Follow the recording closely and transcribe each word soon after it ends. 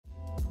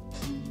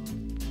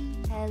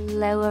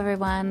Hello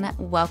everyone,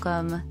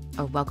 welcome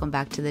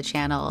back to the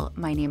channel.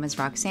 My name is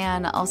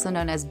Roxanne, also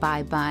known as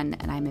By Bun,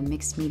 and I'm a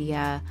mixed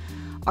media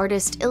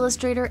artist,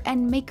 illustrator,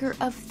 and maker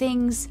of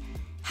things.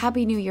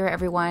 Happy New Year,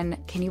 everyone.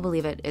 Can you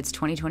believe it? It's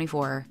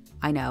 2024.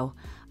 I know.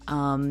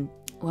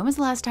 When was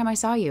the last time I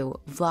saw you?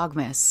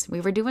 Vlogmas.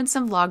 We were doing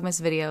some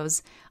Vlogmas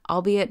videos,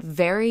 albeit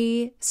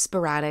very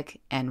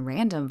sporadic and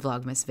random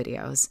Vlogmas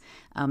videos.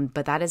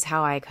 But that is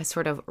how I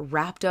sort of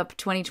wrapped up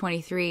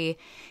 2023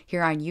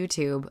 here on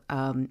YouTube,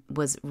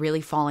 was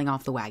really falling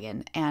off the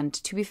wagon. And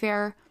to be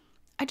fair,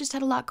 I just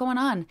had a lot going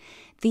on.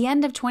 The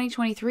end of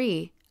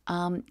 2023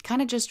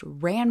 kind of just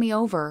ran me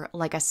over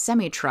like a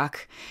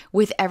semi-truck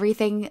with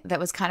everything that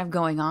was kind of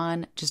going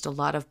on. Just a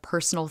lot of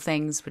personal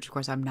things, which of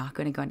course I'm not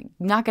going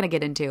to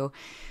get into.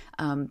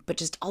 But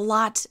just a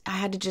lot. I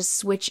had to just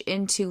switch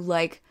into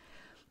like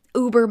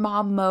Uber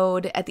mom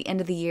mode at the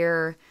end of the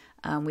year.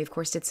 We of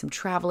course did some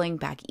traveling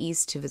back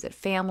east to visit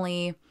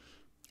family.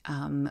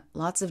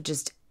 Lots of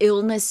just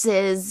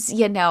illnesses,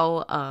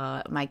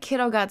 my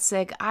kiddo got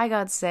sick, I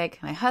got sick,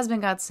 my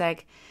husband got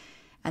sick.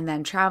 And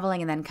then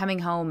traveling and then coming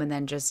home and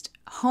then just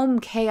home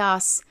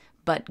chaos,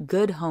 but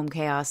good home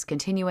chaos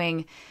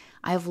continuing.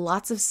 I have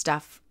lots of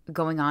stuff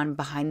going on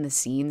behind the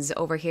scenes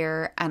over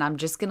here, and I'm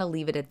just going to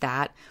leave it at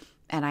that.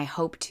 And I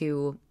hope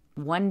to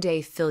one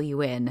day fill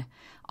you in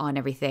on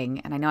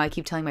everything. And I know I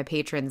keep telling my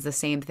patrons the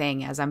same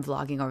thing as I'm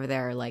vlogging over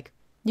there. Like,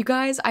 you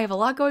guys, I have a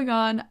lot going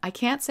on. I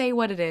can't say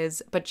what it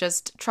is, but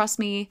just trust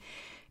me,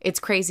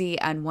 it's crazy.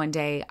 And one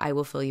day I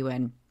will fill you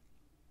in.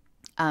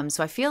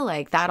 So I feel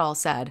like that all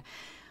said,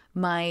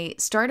 my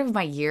start of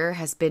my year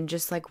has been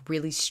just like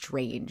really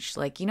strange.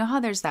 Like, you know how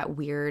there's that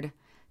weird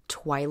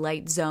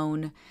twilight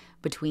zone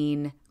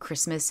between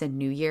Christmas and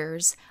New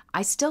Year's?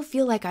 I still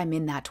feel like I'm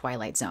in that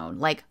twilight zone.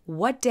 Like,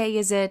 what day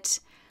is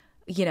it?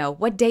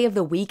 What day of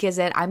the week is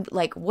it? I'm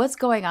like, what's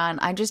going on?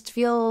 I just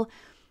feel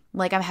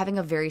like I'm having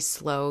a very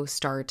slow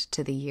start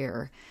to the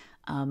year.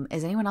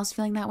 Is anyone else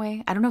feeling that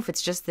way? I don't know if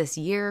it's just this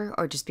year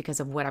or just because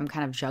of what I'm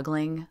kind of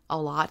juggling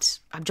a lot.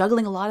 I'm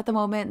juggling a lot at the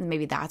moment, and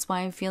maybe that's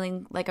why I'm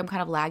feeling like I'm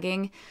kind of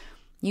lagging.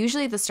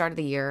 Usually at the start of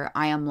the year,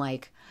 I am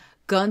like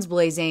guns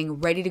blazing,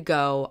 ready to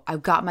go.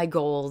 I've got my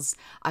goals.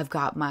 I've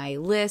got my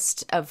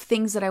list of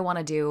things that I want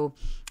to do.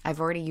 I've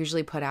already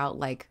usually put out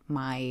like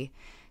my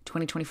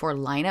 2024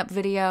 lineup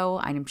video.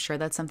 I'm sure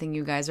that's something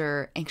you guys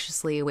are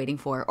anxiously waiting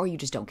for, or you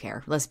just don't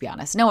care. Let's be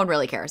honest. No one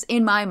really cares.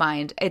 In my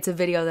mind, it's a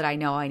video that I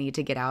know I need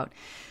to get out.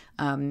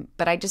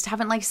 But I just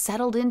haven't like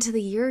settled into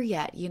the year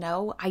yet.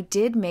 I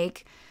did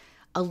make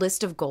a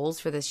list of goals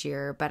for this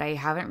year, but I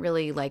haven't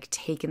really like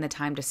taken the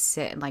time to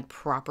sit and like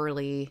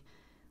properly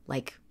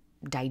like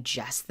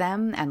digest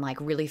them and like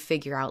really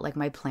figure out like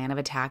my plan of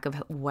attack of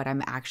what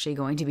I'm actually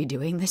going to be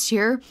doing this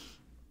year.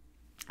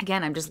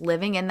 Again, I'm just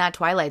living in that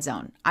twilight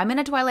zone. I'm in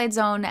a twilight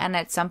zone, and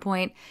at some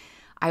point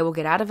I will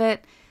get out of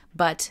it.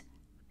 But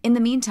in the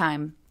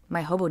meantime,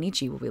 my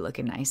Hobonichi will be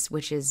looking nice,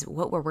 which is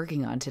what we're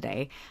working on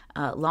today.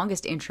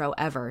 Longest intro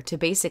ever to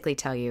basically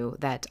tell you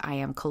that I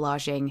am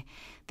collaging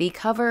the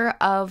cover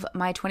of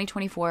my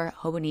 2024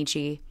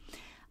 Hobonichi.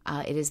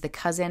 It is the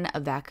cousin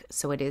of that,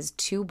 so it is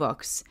 2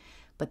 books.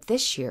 But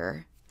this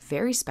year,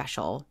 very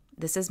special.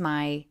 This is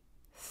my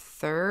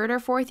 3rd or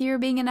 4th year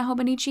being in a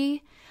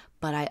Hobonichi.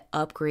 But I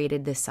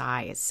upgraded the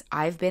size.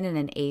 I've been in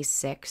an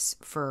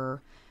A6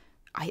 for,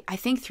 I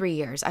think 3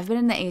 years. I've been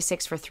in the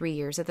A6 for 3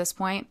 years at this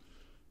point.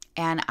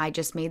 And I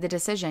just made the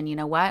decision, you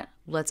know what?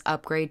 Let's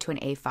upgrade to an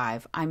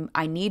A5.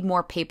 I need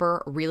more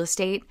paper real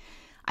estate.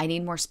 I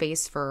need more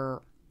space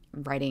for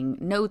writing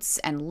notes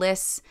and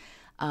lists,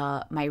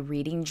 my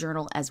reading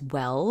journal as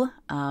well.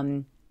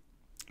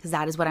 Because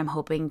that is what I'm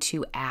hoping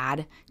to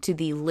add to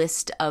the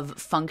list of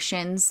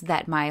functions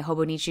that my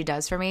Hobonichi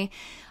does for me.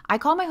 I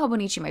call my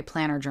Hobonichi my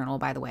planner journal,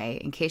 by the way,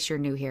 in case you're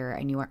new here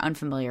and you are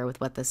unfamiliar with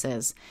what this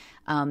is.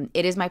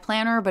 It is my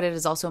planner, but it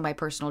is also my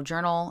personal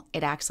journal.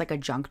 It acts like a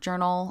junk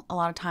journal a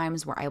lot of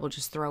times, where I will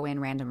just throw in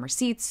random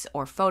receipts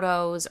or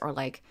photos or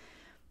like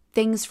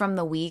things from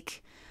the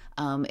week.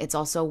 It's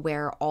also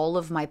where all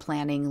of my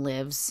planning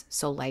lives.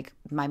 So like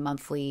my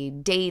monthly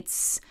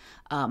dates,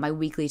 my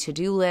weekly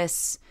to-do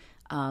lists,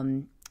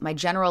 my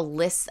general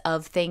lists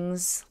of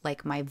things,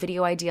 like my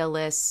video idea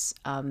lists,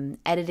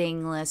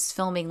 editing lists,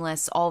 filming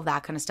lists, all of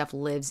that kind of stuff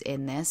lives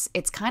in this.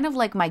 It's kind of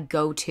like my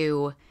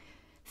go-to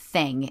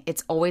thing.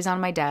 It's always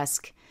on my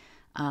desk,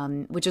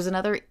 which is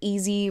another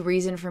easy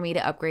reason for me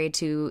to upgrade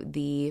to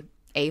the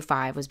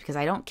A5, was because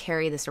I don't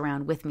carry this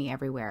around with me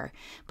everywhere.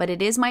 But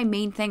it is my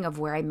main thing of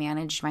where I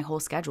manage my whole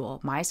schedule,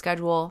 my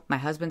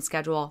husband's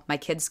schedule, my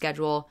kids'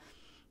 schedule.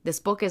 This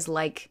book is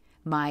like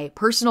my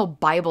personal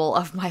Bible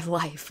of my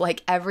life.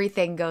 Like,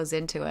 everything goes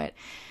into it.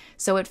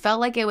 So it felt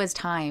like it was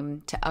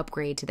time to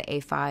upgrade to the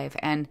A5.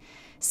 And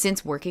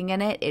since working in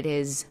it, it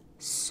is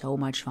so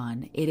much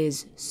fun. It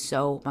is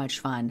so much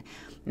fun.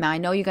 Now, I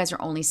know you guys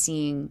are only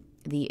seeing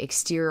the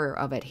exterior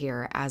of it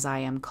here as I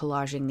am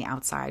collaging the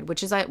outside,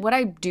 which is what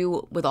I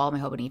do with all my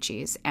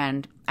Hobonichis.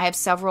 And I have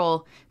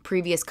several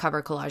previous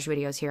cover collage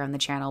videos here on the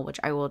channel, which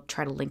I will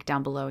try to link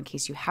down below in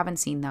case you haven't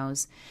seen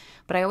those.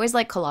 But I always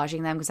like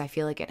collaging them because I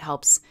feel like it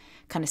helps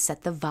kind of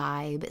set the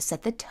vibe,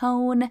 set the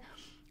tone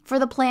for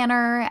the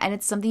planner. And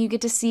it's something you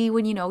get to see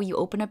when, you know, you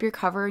open up your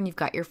cover and you've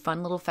got your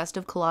fun little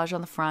festive collage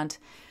on the front.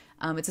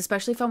 It's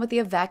especially fun with the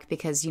avec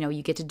because, you know,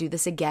 you get to do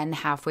this again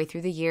halfway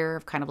through the year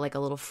of kind of like a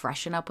little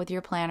freshen up with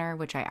your planner,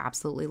 which I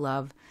absolutely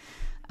love.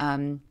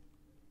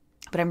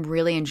 But I'm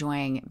really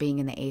enjoying being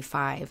in the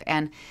A5.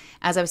 And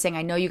as I was saying,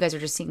 I know you guys are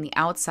just seeing the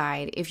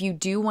outside. If you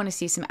do want to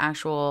see some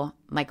actual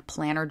like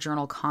planner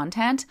journal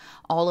content,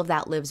 all of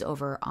that lives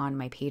over on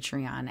my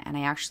Patreon. And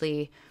I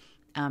actually,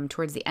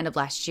 towards the end of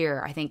last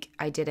year, I think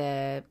I did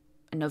a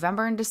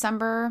November and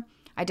December,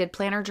 I did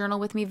planner journal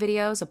with me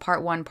videos, a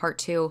part 1, part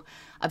 2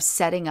 of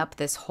setting up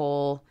this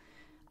whole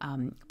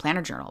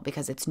planner journal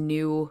because it's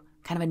new,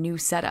 kind of a new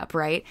setup,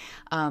 right?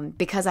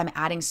 Because I'm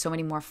adding so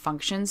many more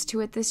functions to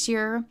it this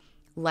year,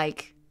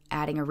 like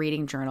adding a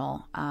reading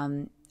journal.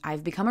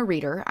 I've become a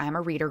reader. I'm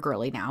a reader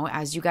girly now,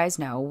 as you guys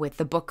know, with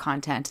the book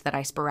content that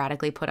I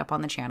sporadically put up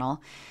on the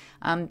channel.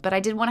 But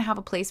I did want to have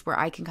a place where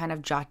I can kind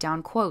of jot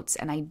down quotes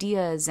and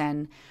ideas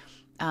and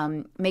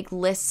make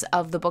lists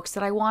of the books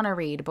that I want to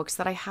read, books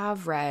that I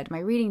have read, my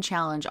reading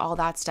challenge, all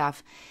that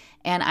stuff.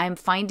 And I'm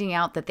finding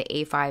out that the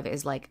A5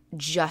 is like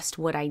just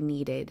what I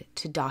needed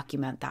to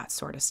document that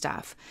sort of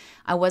stuff.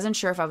 I wasn't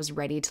sure if I was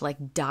ready to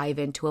like dive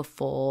into a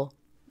full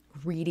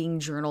reading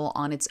journal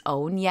on its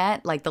own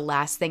yet. Like the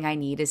last thing I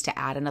need is to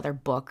add another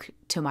book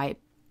to my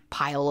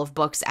pile of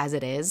books as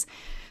it is.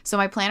 So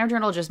my planner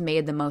journal just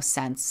made the most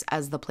sense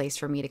as the place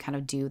for me to kind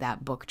of do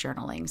that book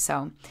journaling.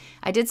 So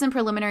I did some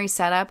preliminary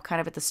setup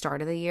kind of at the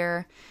start of the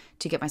year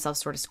to get myself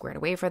sort of squared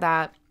away for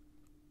that.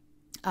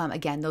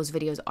 Again, those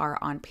videos are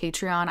on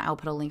Patreon. I'll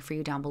put a link for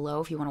you down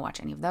below if you want to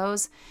watch any of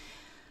those.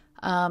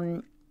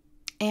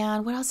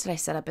 And what else did I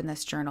set up in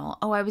this journal?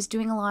 Oh, I was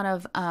doing a lot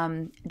of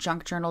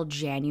junk journal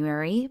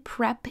January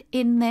prep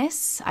in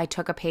this. I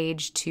took a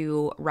page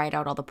to write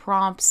out all the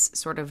prompts,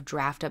 sort of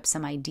draft up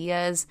some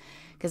ideas,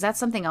 because that's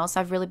something else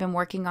I've really been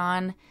working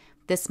on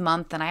this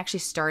month. And I actually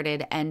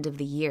started end of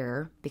the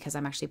year because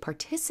I'm actually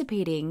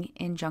participating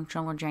in Junk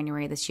Journal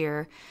January this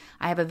year.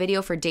 I have a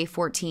video for day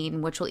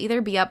 14, which will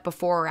either be up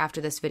before or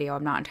after this video.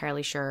 I'm not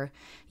entirely sure.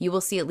 You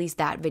will see at least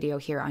that video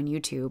here on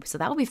YouTube. So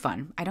that will be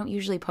fun. I don't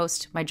usually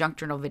post my junk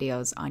journal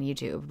videos on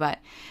YouTube, but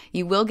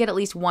you will get at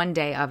least one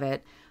day of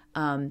it.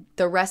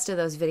 The rest of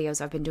those videos,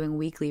 I've been doing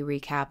weekly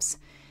recaps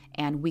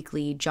and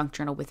weekly junk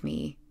journal with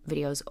me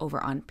videos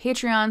over on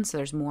Patreon. So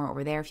there's more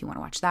over there if you want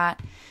to watch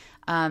that.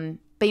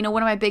 But you know,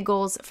 one of my big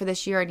goals for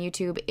this year on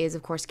YouTube is,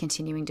 of course,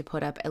 continuing to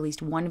put up at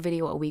least one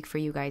video a week for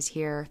you guys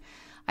here.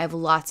 I have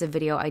lots of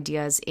video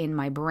ideas in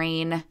my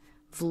brain,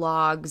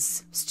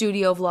 vlogs,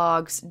 studio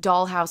vlogs,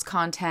 dollhouse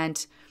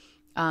content,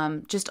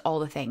 just all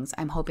the things.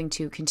 I'm hoping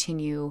to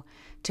continue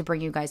to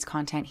bring you guys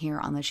content here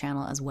on the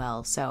channel as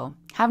well. So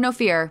have no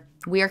fear.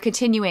 We are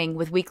continuing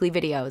with weekly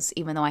videos,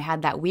 even though I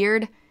had that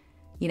weird,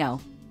 you know,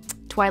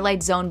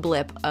 Twilight Zone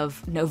blip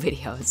of no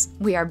videos.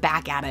 We are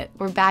back at it.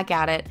 We're back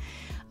at it.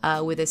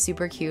 With a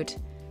super cute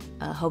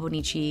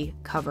Hobonichi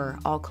cover,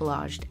 all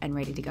collaged and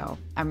ready to go.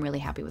 I'm really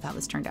happy with how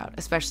this turned out,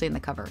 especially in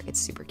the cover. It's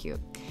super cute.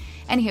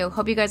 Anywho,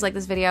 hope you guys like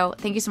this video.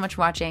 Thank you so much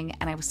for watching,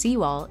 and I will see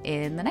you all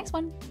in the next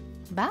one.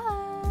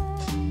 Bye!